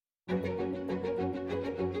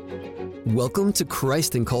Welcome to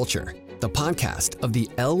Christ and Culture, the podcast of the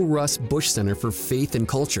L. Russ Bush Center for Faith and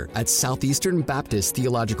Culture at Southeastern Baptist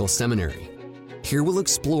Theological Seminary. Here we'll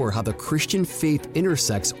explore how the Christian faith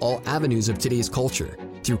intersects all avenues of today's culture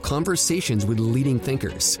through conversations with leading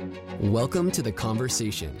thinkers. Welcome to the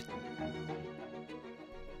conversation.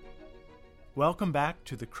 Welcome back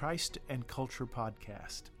to the Christ and Culture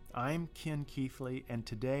podcast. I'm Ken Keithley, and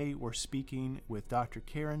today we're speaking with Dr.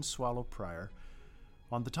 Karen Swallow Prior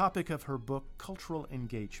on the topic of her book, Cultural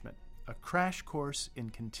Engagement, a crash course in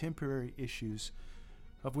contemporary issues,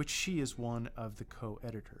 of which she is one of the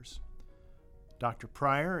co-editors. Dr.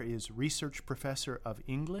 Prior is Research Professor of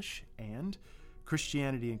English and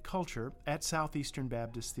Christianity and Culture at Southeastern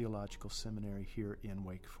Baptist Theological Seminary here in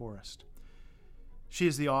Wake Forest. She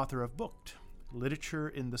is the author of Booked, Literature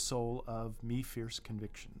in the Soul of Me Fierce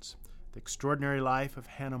Convictions, The Extraordinary Life of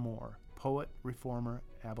Hannah More, Poet, Reformer,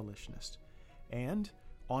 Abolitionist, and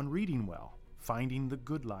On Reading Well, Finding the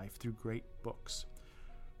Good Life Through Great Books.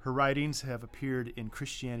 Her writings have appeared in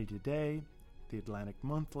Christianity Today, The Atlantic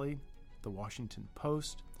Monthly, The Washington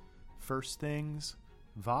Post, First Things,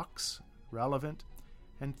 Vox, Relevant,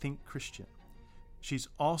 and Think Christian. She's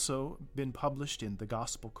also been published in The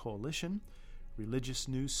Gospel Coalition, Religious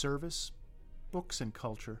News Service, Books and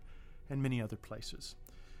Culture, and many other places.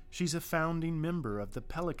 She's a founding member of the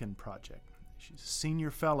Pelican Project. She's a senior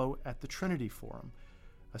fellow at the Trinity Forum,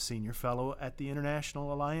 a senior fellow at the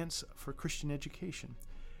International Alliance for Christian Education,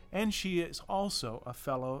 and she is also a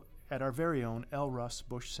fellow at our very own L. Russ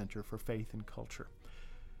Bush Center for Faith and Culture.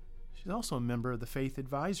 She's also a member of the Faith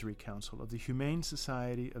Advisory Council of the Humane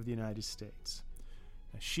Society of the United States.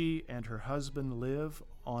 She and her husband live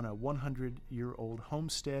on a 100-year-old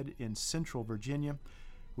homestead in central Virginia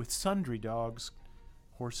with sundry dogs,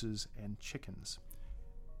 horses, and chickens,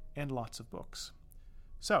 and lots of books.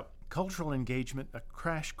 So, Cultural Engagement, a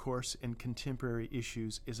crash course in contemporary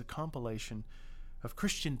issues, is a compilation of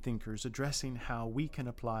Christian thinkers addressing how we can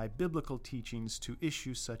apply biblical teachings to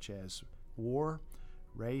issues such as war,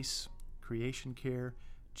 race, creation care,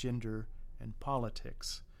 gender, and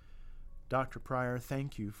politics. Dr. Prior,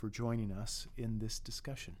 thank you for joining us in this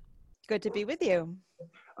discussion. Good to be with you.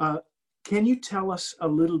 Can you tell us a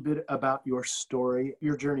little bit about your story,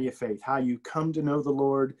 your journey of faith, how you come to know the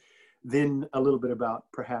Lord, then a little bit about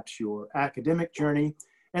perhaps your academic journey,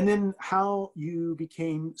 and then how you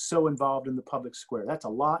became so involved in the public square? That's a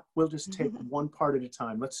lot. We'll just take one part at a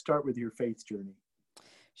time. Let's start with your faith journey.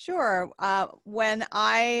 Sure. When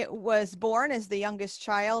I was born as the youngest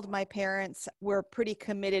child, my parents were pretty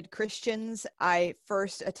committed Christians. I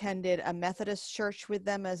first attended a Methodist church with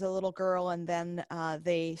them as a little girl, and then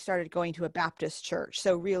they started going to a Baptist church.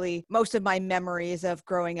 So really, most of my memories of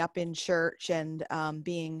growing up in church and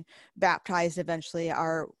being baptized eventually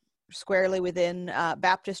are squarely within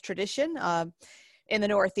Baptist tradition. In the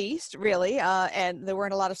Northeast, really, and there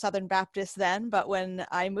weren't a lot of Southern Baptists then, but when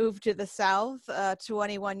I moved to the South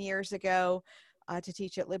 21 years ago to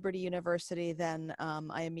teach at Liberty University, then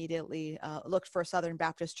I immediately looked for a Southern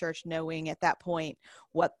Baptist church, knowing at that point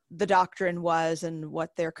what the doctrine was and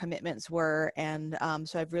what their commitments were, and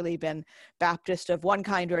so I've really been Baptist of one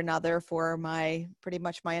kind or another for pretty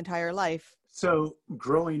much my entire life. So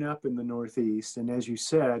growing up in the Northeast, and as you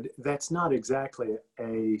said, that's not exactly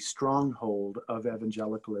a stronghold of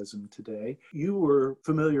evangelicalism today. You were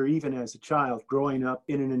familiar even as a child growing up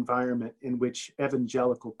in an environment in which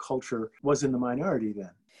evangelical culture was in the minority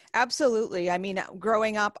then. Absolutely. I mean,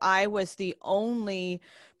 growing up, I was the only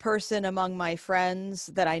person among my friends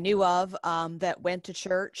that I knew of that went to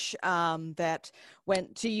church, that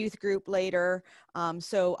went to youth group later.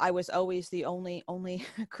 So I was always the only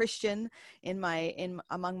Christian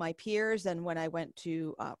among my peers. And when I went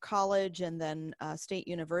to college and then State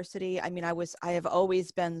University, I mean, I have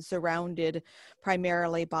always been surrounded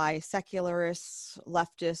primarily by secularists,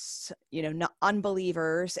 leftists,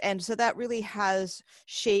 unbelievers. And so that really has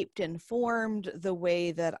shaped and formed the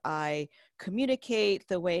way that I communicate,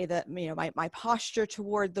 the way that, my posture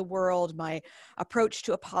toward the world, my approach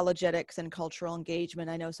to apologetics and cultural engagement.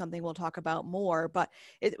 I know something we'll talk about more, but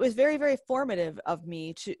it was very, very formative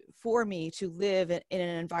for me to live in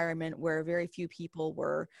an environment where very few people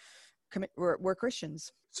were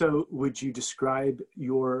Christians. So would you describe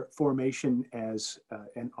your formation as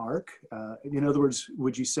an arc? In other words,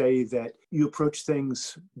 would you say that you approach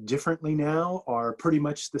things differently now or pretty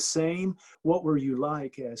much the same? What were you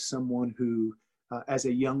like as someone who, as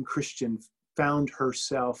a young Christian, found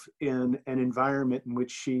herself in an environment in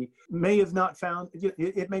which she may have not found,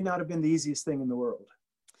 it may not have been the easiest thing in the world?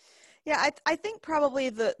 Yeah, I think probably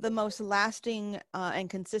the most lasting and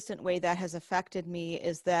consistent way that has affected me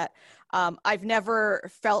is that I've never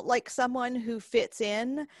felt like someone who fits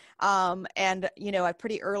in. And, I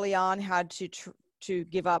pretty early on had to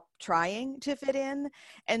give up trying to fit in.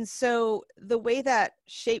 And so the way that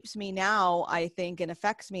shapes me now, I think, and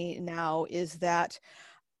affects me now is that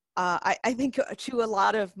I think to a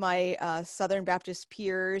lot of my Southern Baptist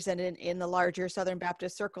peers and in the larger Southern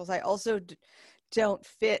Baptist circles, I also don't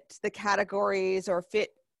fit the categories or fit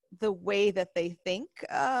the way that they think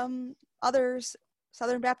others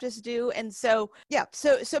Southern Baptists do. And so, yeah,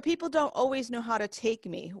 so people don't always know how to take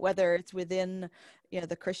me, whether it's within,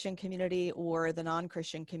 the Christian community or the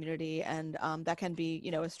non-Christian community. And that can be,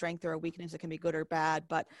 a strength or a weakness. It can be good or bad,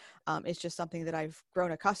 but it's just something that I've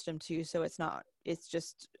grown accustomed to. So it's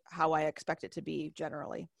just how I expect it to be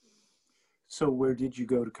generally. So where did you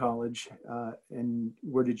go to college, and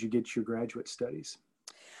where did you get your graduate studies?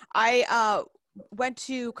 I went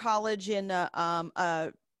to college in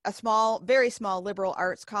a very small liberal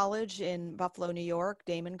arts college in Buffalo, New York,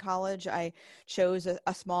 Damon College. I chose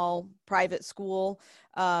a small private school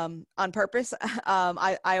on purpose.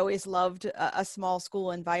 I always loved a small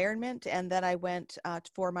school environment. And then I went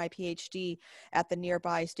for my PhD at the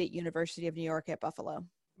nearby State University of New York at Buffalo.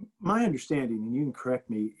 My understanding, and you can correct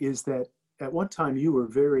me, is that at one time you were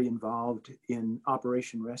very involved in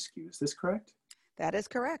Operation Rescue. Is this correct? That is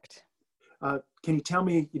correct. Can you tell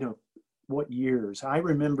me, what years? I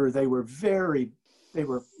remember they were very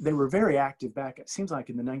active back. It seems like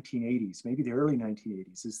in the 1980s, maybe the early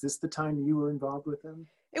 1980s. Is this the time you were involved with them?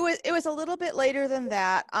 It was a little bit later than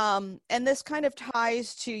that. And this kind of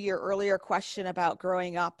ties to your earlier question about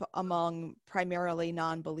growing up among primarily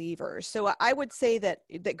non-believers. So I would say that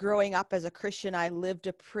growing up as a Christian, I lived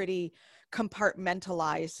a pretty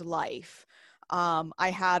compartmentalized life. I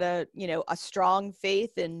had a strong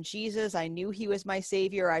faith in Jesus. I knew he was my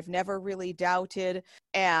savior. I've never really doubted.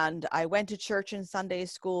 And I went to church and Sunday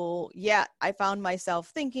school. Yet I found myself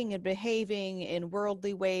thinking and behaving in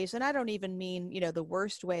worldly ways. And I don't even mean, the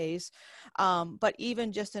worst ways. But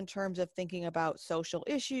even just in terms of thinking about social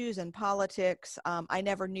issues and politics, I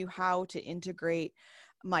never knew how to integrate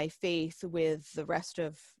my faith with the rest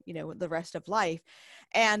of life.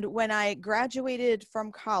 And when I graduated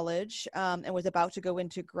from college and was about to go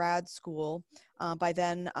into grad school, by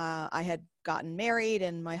then I had gotten married,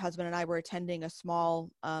 and my husband and I were attending a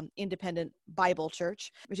small independent Bible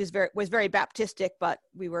church, which was very Baptistic, but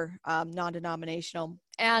we were non-denominational.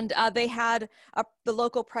 And they had the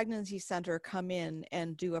local pregnancy center come in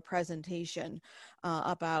and do a presentation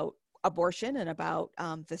about abortion and about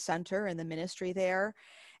the center and the ministry there.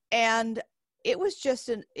 And it was just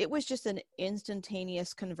an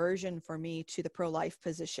instantaneous conversion for me to the pro-life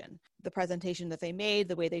position. The presentation that they made,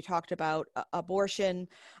 the way they talked about abortion,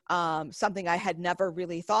 something I had never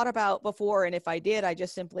really thought about before. And if I did, I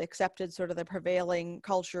just simply accepted sort of the prevailing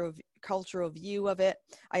cultural view of it.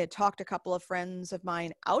 I had talked a couple of friends of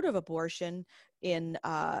mine out of abortion in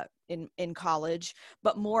college,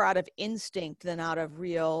 but more out of instinct than out of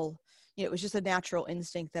real. It was just a natural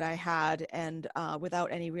instinct that I had, and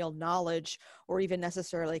without any real knowledge or even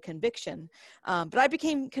necessarily conviction. But I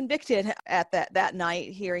became convicted at that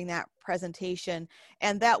night hearing that presentation,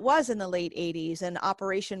 and that was in the late 80s, and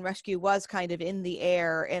Operation Rescue was kind of in the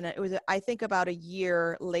air. And it was, I think, about a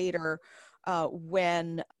year later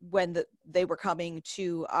when they were coming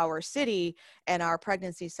to our city, and our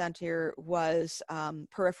pregnancy center was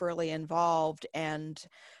peripherally involved, and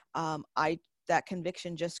that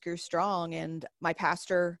conviction just grew strong, and my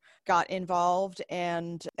pastor got involved,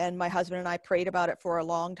 and my husband and I prayed about it for a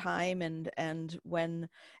long time. And when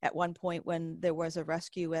at one point when there was a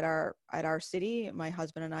rescue at our city, my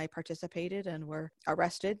husband and I participated and were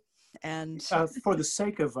arrested. And for the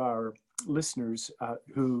sake of our listeners,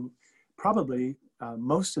 who probably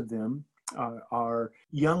most of them are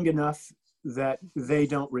young enough that they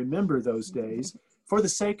don't remember those days. For the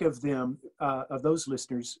sake of them, of those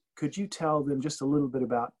listeners, could you tell them just a little bit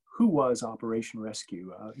about who was Operation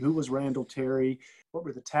Rescue? Who was Randall Terry? What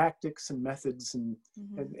were the tactics and methods, and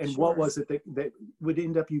Sure. What was it that would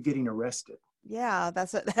end up you getting arrested? Yeah,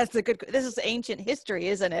 that's a good. This is ancient history,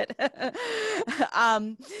 isn't it?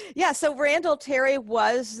 Yeah. So Randall Terry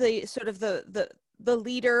was the sort of the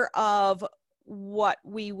leader of what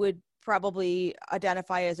we would probably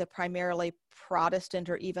identify as a primarily Protestant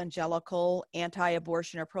or evangelical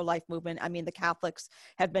anti-abortion or pro-life movement. I mean, the Catholics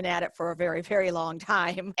have been at it for a very, very long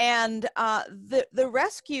time. And the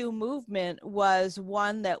rescue movement was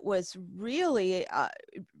one that was really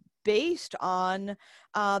based on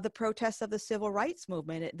the protests of the civil rights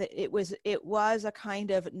movement. It was a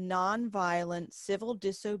kind of nonviolent civil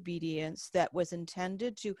disobedience that was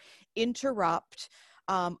intended to interrupt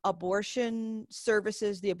abortion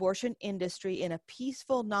services, the abortion industry, in a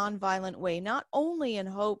peaceful, nonviolent way, not only in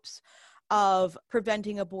hopes of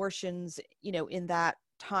preventing abortions, in that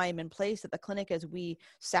time and place at the clinic as we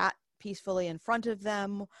sat peacefully in front of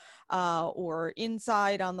them, or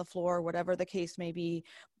inside on the floor, whatever the case may be.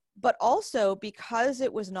 But also because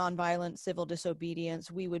it was nonviolent civil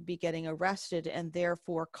disobedience, we would be getting arrested and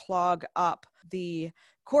therefore clog up the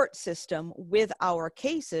court system with our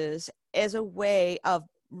cases as a way of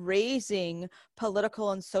raising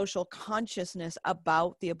political and social consciousness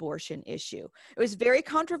about the abortion issue. It was very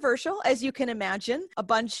controversial, as you can imagine. A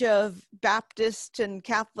bunch of Baptist and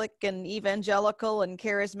Catholic and evangelical and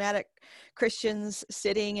charismatic Christians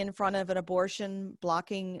sitting in front of an abortion,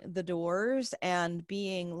 blocking the doors and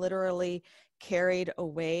being literally carried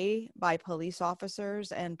away by police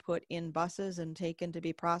officers and put in buses and taken to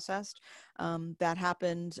be processed. That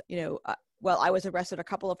happened, I was arrested a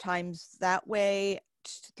couple of times that way,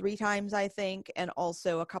 3 times, I think, and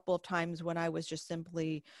also a couple of times when I was just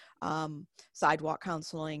simply sidewalk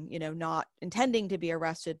counseling, not intending to be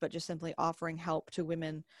arrested, but just simply offering help to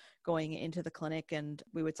women going into the clinic. And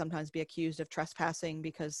we would sometimes be accused of trespassing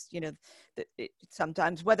because,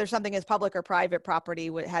 sometimes whether something is public or private property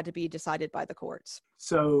had to be decided by the courts.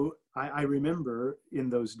 So I remember in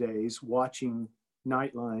those days watching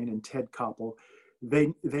Nightline and Ted Koppel.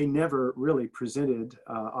 They never really presented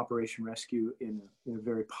Operation Rescue in a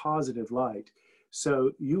very positive light.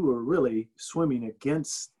 So you were really swimming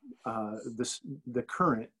against the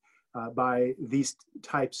current by these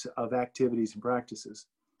types of activities and practices.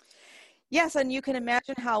 Yes, and you can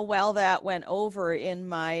imagine how well that went over in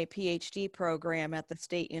my PhD program at the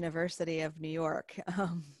State University of New York.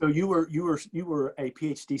 So you were a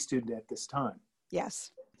PhD student at this time.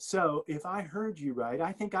 Yes. So if I heard you right,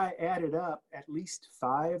 I think I added up at least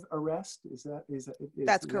 5 arrests.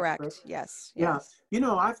 That's correct? Yes. Yeah.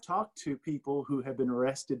 I've talked to people who have been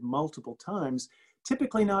arrested multiple times,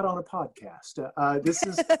 typically not on a podcast.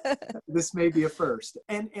 This may be a first.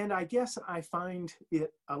 And I guess I find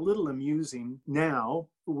it a little amusing now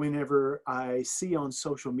whenever I see on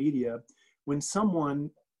social media when someone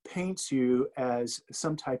paints you as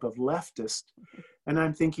some type of leftist. And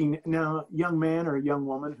I'm thinking, now, young man or young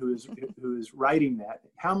woman who is writing that,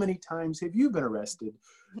 how many times have you been arrested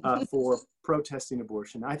for protesting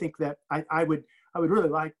abortion? I think that I would really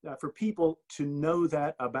like for people to know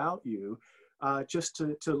that about you, just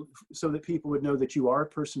so that people would know that you are a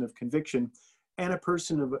person of conviction and a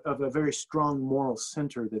person of a very strong moral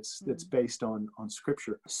center that's based on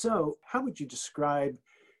Scripture. So, how would you describe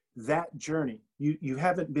that journey? You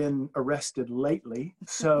haven't been arrested lately,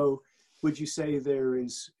 so. Would you say that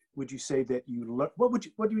what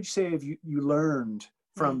would you say have you learned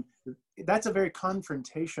from, that's a very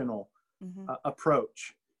confrontational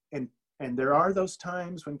approach. And there are those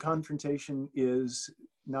times when confrontation is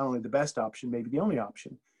not only the best option, maybe the only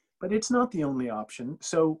option, but it's not the only option.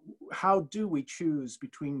 So how do we choose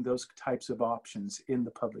between those types of options in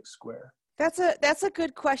the public square? That's a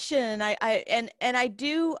good question. I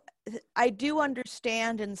do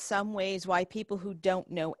understand in some ways why people who don't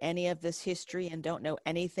know any of this history and don't know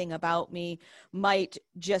anything about me might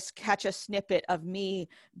just catch a snippet of me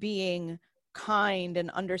being kind and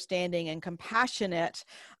understanding and compassionate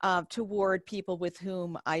toward people with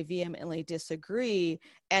whom I vehemently disagree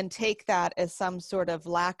and take that as some sort of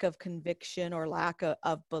lack of conviction or lack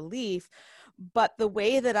of belief. But the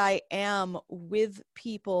way that I am with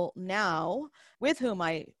people now, with whom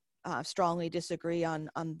I strongly disagree on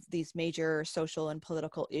these major social and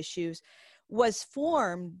political issues, was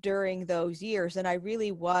formed during those years. And I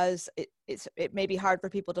really was, it may be hard for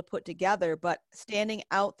people to put together, but standing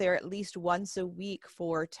out there at least once a week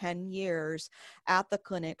for 10 years at the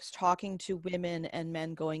clinics, talking to women and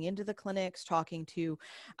men going into the clinics, talking to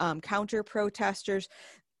counter protesters.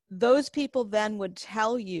 Those people then would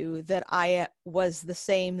tell you that I was the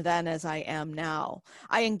same then as I am now.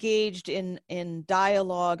 I engaged in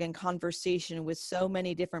dialogue and conversation with so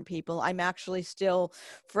many different people. I'm actually still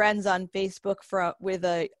friends on Facebook with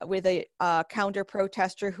a counter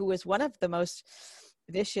protester who was one of the most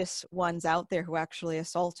vicious ones out there, who actually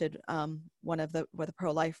assaulted one of the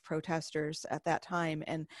pro-life protesters at that time.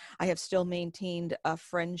 And I have still maintained a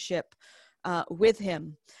friendship with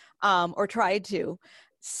him, or tried to.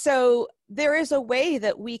 So there is a way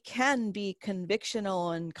that we can be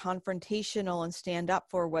convictional and confrontational and stand up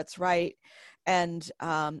for what's right and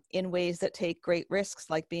in ways that take great risks,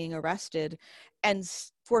 like being arrested. And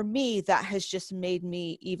for me, that has just made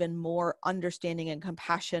me even more understanding and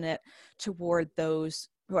compassionate toward those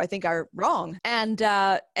who I think are wrong. And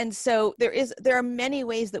so there are many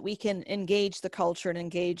ways that we can engage the culture and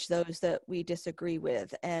engage those that we disagree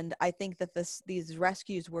with. And I think that these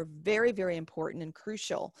rescues were very, very important and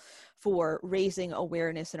crucial for raising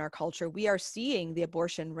awareness in our culture. We are seeing the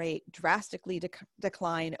abortion rate drastically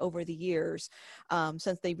decline over the years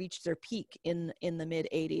since they reached their peak in the mid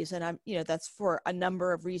 80s. And that's for a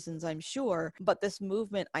number of reasons, I'm sure. But this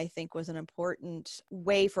movement, I think, was an important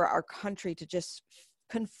way for our country to just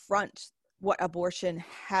confront what abortion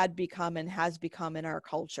had become and has become in our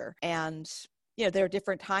culture. And there are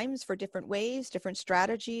different times for different ways, different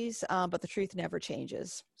strategies, but the truth never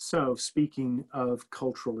changes. So speaking of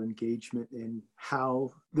cultural engagement and how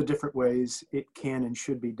the different ways it can and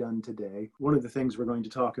should be done today, one of the things we're going to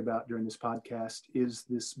talk about during this podcast is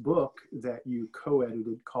this book that you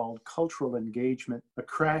co-edited called Cultural Engagement, a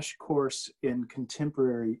Crash Course in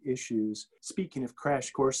Contemporary Issues. Speaking of crash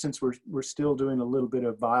course, since we're still doing a little bit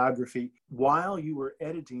of biography, while you were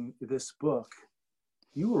editing this book,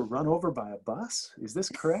 you were run over by a bus? Is this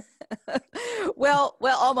correct? Well,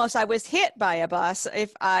 almost. I was hit by a bus.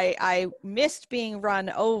 If I missed being run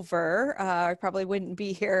over, I probably wouldn't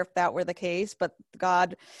be here if that were the case, but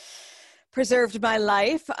God preserved my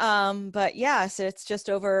life. But yes, it's just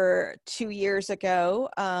over 2 years ago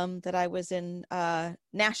that I was in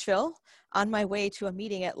Nashville on my way to a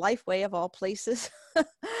meeting at Lifeway, of all places,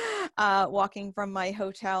 walking from my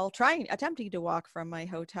hotel, attempting to walk from my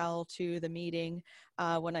hotel to the meeting,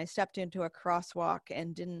 when I stepped into a crosswalk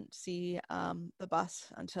and didn't see the bus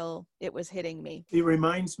until it was hitting me. It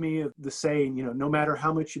reminds me of the saying, no matter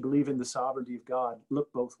how much you believe in the sovereignty of God,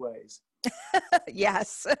 look both ways.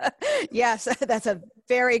 Yes. Yes, that's a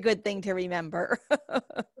very good thing to remember.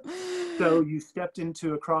 So you stepped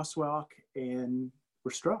into a crosswalk and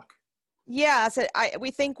were struck. Yeah, so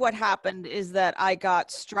we think what happened is that I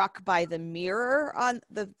got struck by the mirror on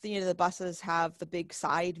the buses have the big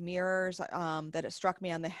side mirrors, that it struck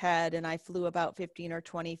me on the head, and I flew about 15 or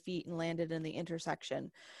 20 feet and landed in the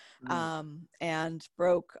intersection, and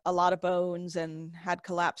broke a lot of bones and had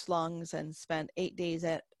collapsed lungs and spent 8 days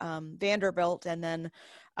at Vanderbilt, and then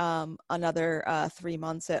another 3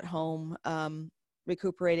 months at home,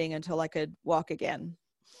 recuperating until I could walk again.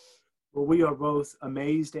 Well, we are both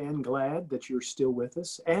amazed and glad that you're still with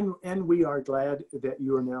us. And we are glad that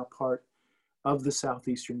you are now part of the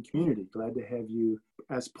Southeastern community. Glad to have you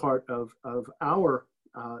as part of our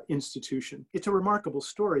institution. It's a remarkable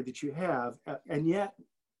story that you have. And yet,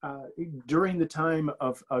 during the time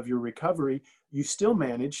of your recovery, you still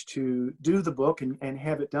managed to do the book and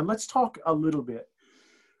have it done. Let's talk a little bit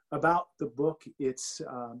about the book, its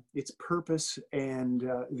purpose, and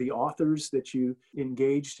the authors that you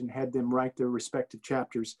engaged and had them write their respective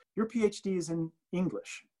chapters. Your PhD is in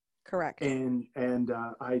English. Correct. And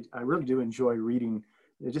I really do enjoy reading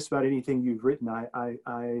just about anything you've written.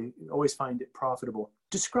 I always find it profitable.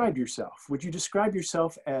 Describe yourself. Would you describe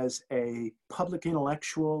yourself as a public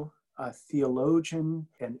intellectual, a theologian,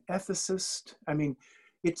 an ethicist? I mean,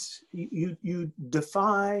 it's you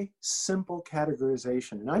defy simple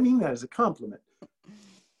categorization, and I mean that as a compliment.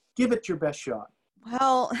 Give it your best shot.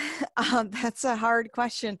 Well, that's a hard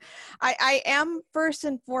question. I am first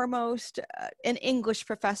and foremost an English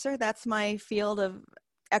professor. That's my field of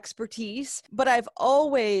expertise. But I've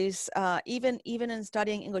always, even in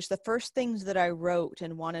studying English, the first things that I wrote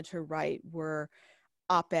and wanted to write were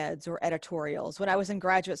op-eds or editorials. When I was in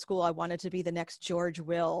graduate school, I wanted to be the next George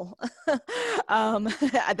Will. I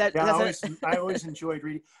always enjoyed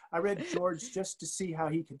reading. I read George just to see how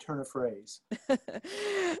he could turn a phrase.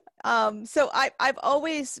 So I've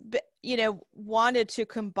always, wanted to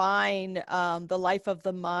combine the life of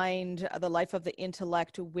the mind, the life of the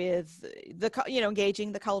intellect with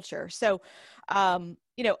engaging the culture. So,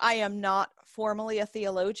 I am not formally a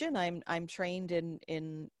theologian. I'm trained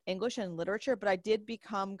in English and literature, but I did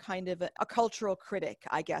become kind of a cultural critic,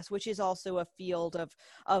 I guess, which is also a field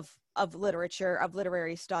of literature, of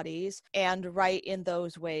literary studies, and write in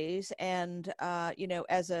those ways. And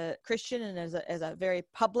as a Christian and as a very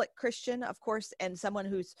public Christian, of course, and someone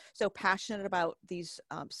who's so passionate about these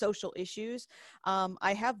social issues,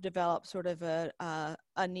 I have developed sort of a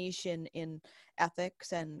niche in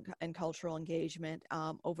ethics and cultural engagement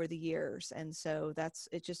over the years. And so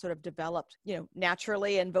it just sort of developed,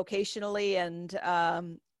 naturally and vocationally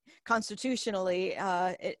and constitutionally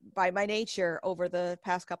by my nature over the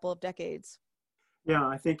past couple of decades. Yeah,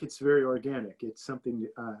 I think it's very organic. It's something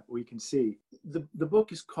we can see. The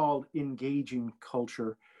book is called Engaging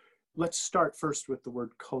Culture. Let's start first with the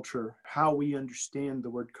word culture, how we understand the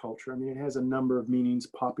word culture. I mean, it has a number of meanings: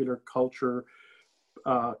 popular culture,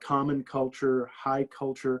 common culture, high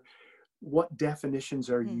culture. What definitions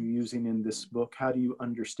are you using in this book? How do you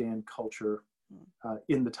understand culture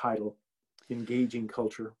in the title, Engaging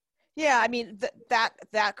Culture? Yeah, I mean,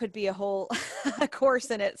 that could be a whole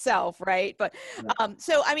course in itself, right? But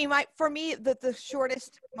so I mean, for me, the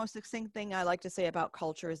shortest, most succinct thing I like to say about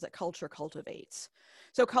culture is that culture cultivates.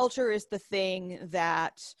 So culture is the thing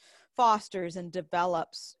that fosters and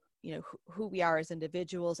develops, you know, who we are as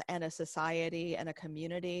individuals and a society and a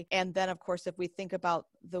community. And then, of course, if we think about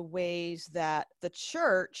the ways that the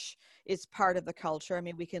church is part of the culture, I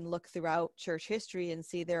mean, we can look throughout church history and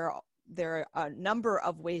see there are a number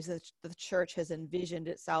of ways that the church has envisioned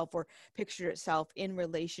itself or pictured itself in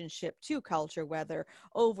relationship to culture, whether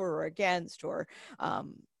over or against or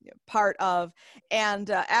part of. And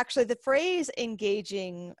actually, the phrase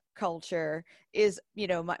engaging culture is, you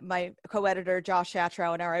know, my co-editor Josh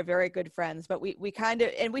Shatrow and I are very good friends, but we kind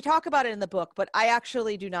of, and we talk about it in the book, but I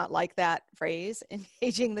actually do not like that phrase,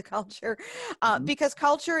 engaging the culture, because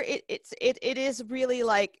culture, it is really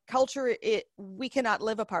like culture, we cannot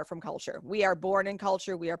live apart from culture. We are born in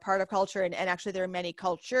culture, we are part of culture, and actually there are many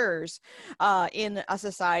cultures in a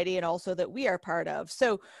society and also that we are part of.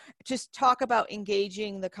 So just talk about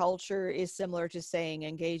engaging the culture is similar to saying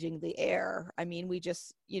engaging the air. I mean, we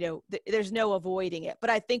just, you know, there's no avoiding it. But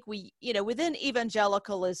I think we, you know, within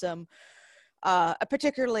evangelicalism,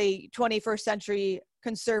 particularly 21st century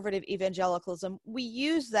conservative evangelicalism, we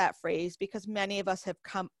use that phrase because many of us have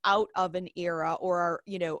come out of an era or are,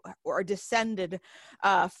 you know, or descended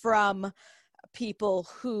from people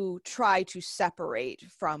who try to separate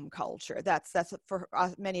from culture. That's for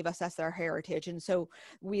us, many of us, that's our heritage. And so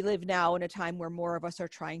we live now in a time where more of us are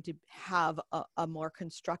trying to have a more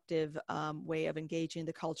constructive way of engaging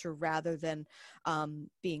the culture rather than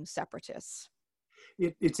being separatists.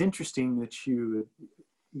 It's interesting that you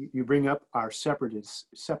bring up our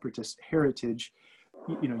separatist heritage.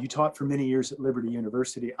 You know, you taught for many years at Liberty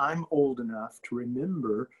University. I'm old enough to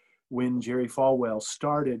remember when Jerry Falwell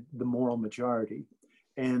started the moral majority.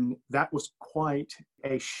 And that was quite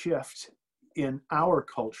a shift in our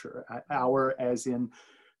culture, our as in,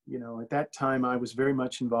 you know, at that time I was very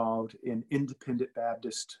much involved in independent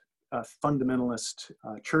Baptist, fundamentalist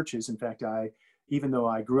churches. In fact, even though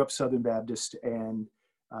I grew up Southern Baptist and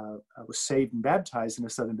I was saved and baptized in a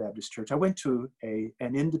Southern Baptist church, I went to an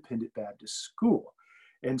independent Baptist school.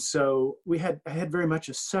 And so I had very much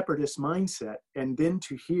a separatist mindset. And then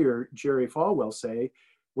to hear Jerry Falwell say,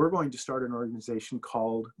 we're going to start an organization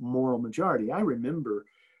called Moral Majority. I remember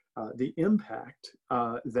the impact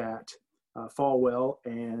that Falwell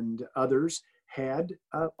and others had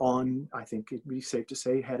on, I think it'd be safe to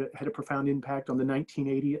say, had a profound impact on the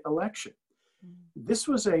 1980 election. This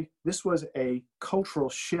was a cultural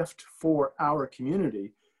shift for our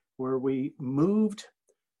community where we moved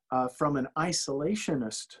from an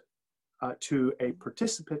isolationist to a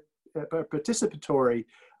participatory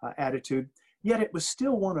attitude, yet it was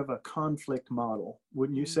still one of a conflict model.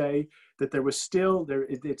 Wouldn't you say that there was still,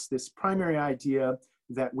 it's this primary idea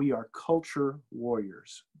that we are culture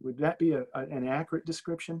warriors? Would that be an accurate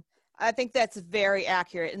description? I think that's very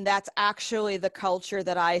accurate. And that's actually the culture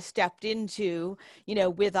that I stepped into, you know,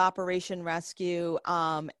 with Operation Rescue,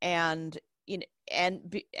 and, you know,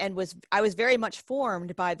 I was very much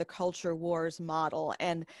formed by the culture wars model.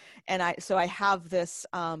 And so I have this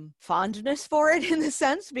fondness for it in the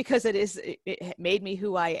sense, because it made me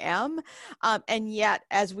who I am. And yet,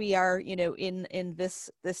 as we are, you know, in this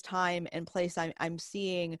time and place, I'm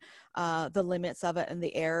seeing the limits of it and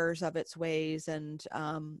the errors of its ways, and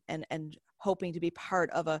hoping to be part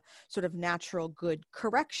of a sort of natural good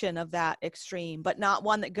correction of that extreme, but not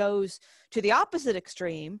one that goes to the opposite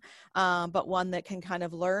extreme, but one that can kind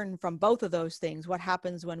of learn from both of those things. What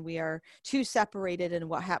happens when we are too separated and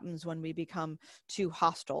what happens when we become too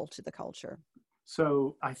hostile to the culture.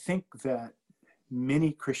 So I think that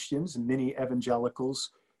many Christians and many evangelicals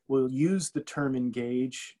will use the term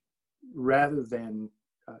engage rather than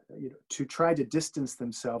to try to distance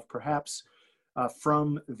themselves perhaps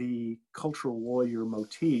from the cultural warrior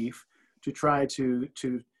motif, to try to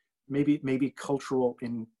maybe cultural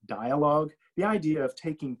in dialogue, the idea of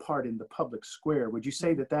taking part in the public square. Would you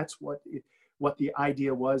say that that's what the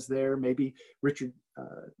idea was there? Maybe Richard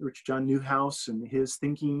John Newhouse and his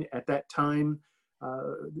thinking at that time,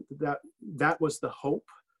 that was the hope,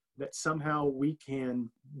 that somehow we can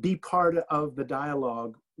be part of the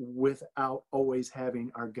dialogue without always having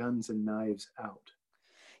our guns and knives out.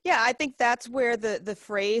 Yeah, I think that's where the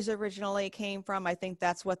phrase originally came from. I think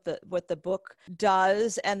that's what the book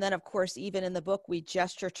does. And then, of course, even in the book, we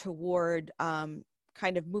gesture toward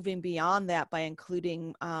kind of moving beyond that by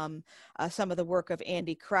including some of the work of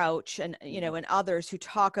Andy Crouch and, and others who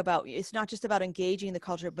talk about, it's not just about engaging the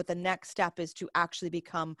culture, but the next step is to actually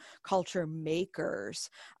become culture makers,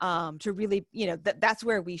 to really, that's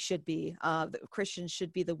where we should be. The Christians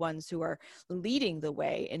should be the ones who are leading the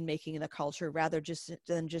way in making the culture rather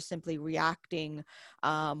than just simply reacting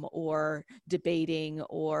or debating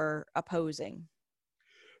or opposing.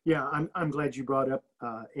 Yeah, I'm glad you brought up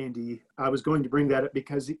Andy. I was going to bring that up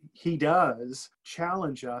because he does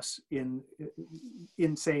challenge us in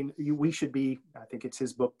saying we should be, I think it's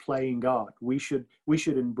his book, Playing God. We should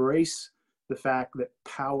embrace the fact that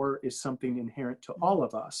power is something inherent to all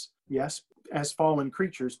of us. Yes, as fallen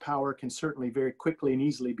creatures, power can certainly very quickly and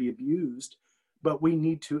easily be abused, but we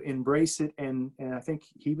need to embrace it and I think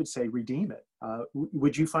he would say redeem it.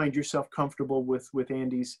 Would you find yourself comfortable with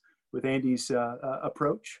Andy's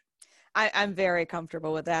approach? I'm very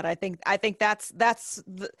comfortable with that. I think that's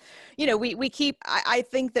the, we keep, I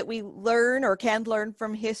think that we learn or can learn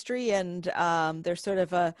from history, and there's sort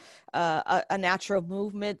of a natural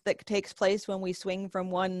movement that takes place when we swing from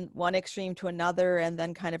one extreme to another and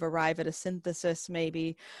then kind of arrive at a synthesis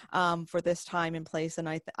maybe for this time and place. And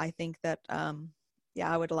I think that,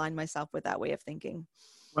 I would align myself with that way of thinking.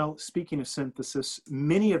 Well, speaking of synthesis,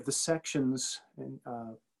 many of the sections and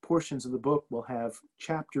portions of the book will have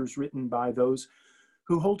chapters written by those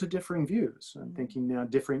who hold to differing views. I'm thinking now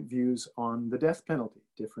different views on the death penalty,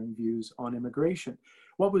 differing views on immigration.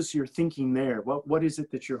 What was your thinking there? What is it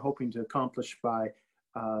that you're hoping to accomplish by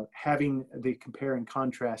having the compare and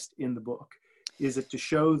contrast in the book? Is it to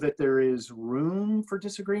show that there is room for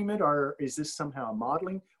disagreement, or is this somehow a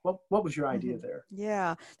modeling? What was your idea there?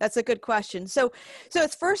 Yeah, that's a good question. So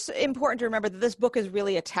it's first important to remember that this book is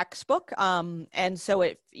really a textbook. And so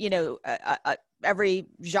it, every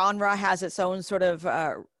genre has its own sort of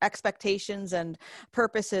expectations and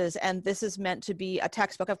purposes, and this is meant to be a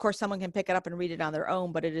textbook. Of course, someone can pick it up and read it on their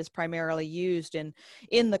own, but it is primarily used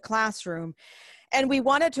in the classroom. And we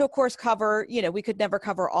wanted to, of course, cover, we could never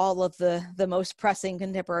cover all of the most pressing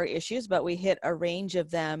contemporary issues, but we hit a range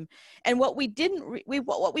of them. And what we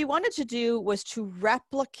what we wanted to do was to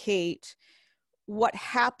replicate what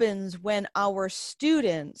happens when our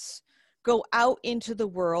students go out into the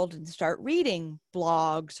world and start reading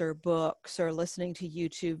blogs or books or listening to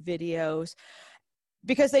YouTube videos,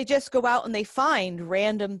 because they just go out and they find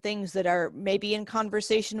random things that are maybe in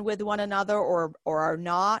conversation with one another or are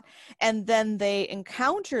not. And then they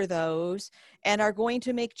encounter those and are going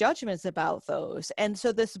to make judgments about those. And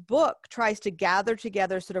so this book tries to gather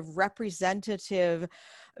together sort of representative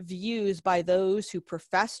views by those who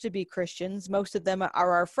profess to be Christians. Most of them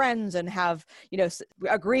are our friends and have,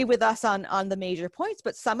 agree with us on the major points,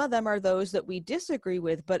 but some of them are those that we disagree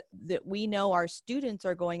with, but that we know our students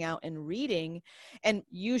are going out and reading, and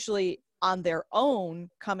usually on their own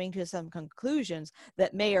coming to some conclusions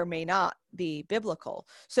that may or may not be biblical.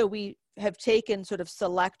 So we have taken sort of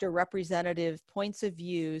select or representative points of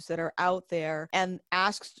views that are out there and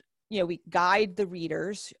asked, we guide the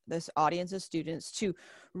readers, this audience of students, to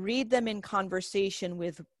read them in conversation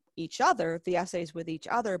with each other, the essays with each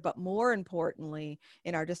other, but more importantly,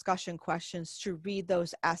 in our discussion questions, to read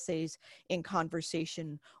those essays in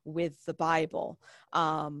conversation with the Bible.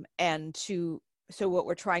 So what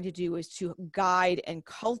we're trying to do is to guide and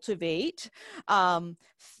cultivate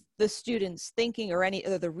the students' thinking, or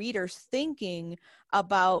the readers' thinking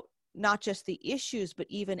about not just the issues, but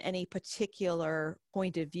even any particular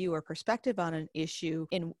point of view or perspective on an issue,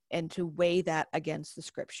 and to weigh that against the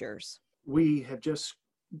scriptures. We have just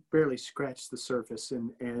barely scratched the surface,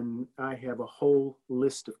 and I have a whole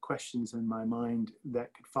list of questions in my mind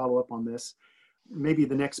that could follow up on this. Maybe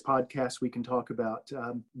the next podcast we can talk about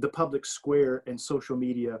the public square and social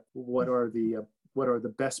media. What are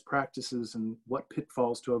the best practices and what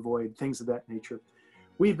pitfalls to avoid, things of that nature.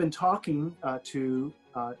 We've been talking to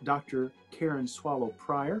Dr. Karen Swallow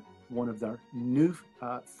Pryor, one of our new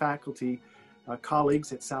faculty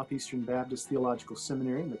colleagues at Southeastern Baptist Theological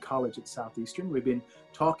Seminary and the college at Southeastern. We've been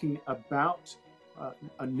talking about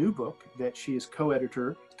a new book that she is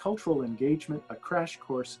co-editor, Cultural Engagement, A Crash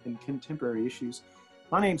Course in Contemporary Issues.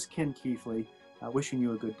 My name's Ken Keithley, wishing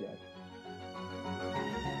you a good day.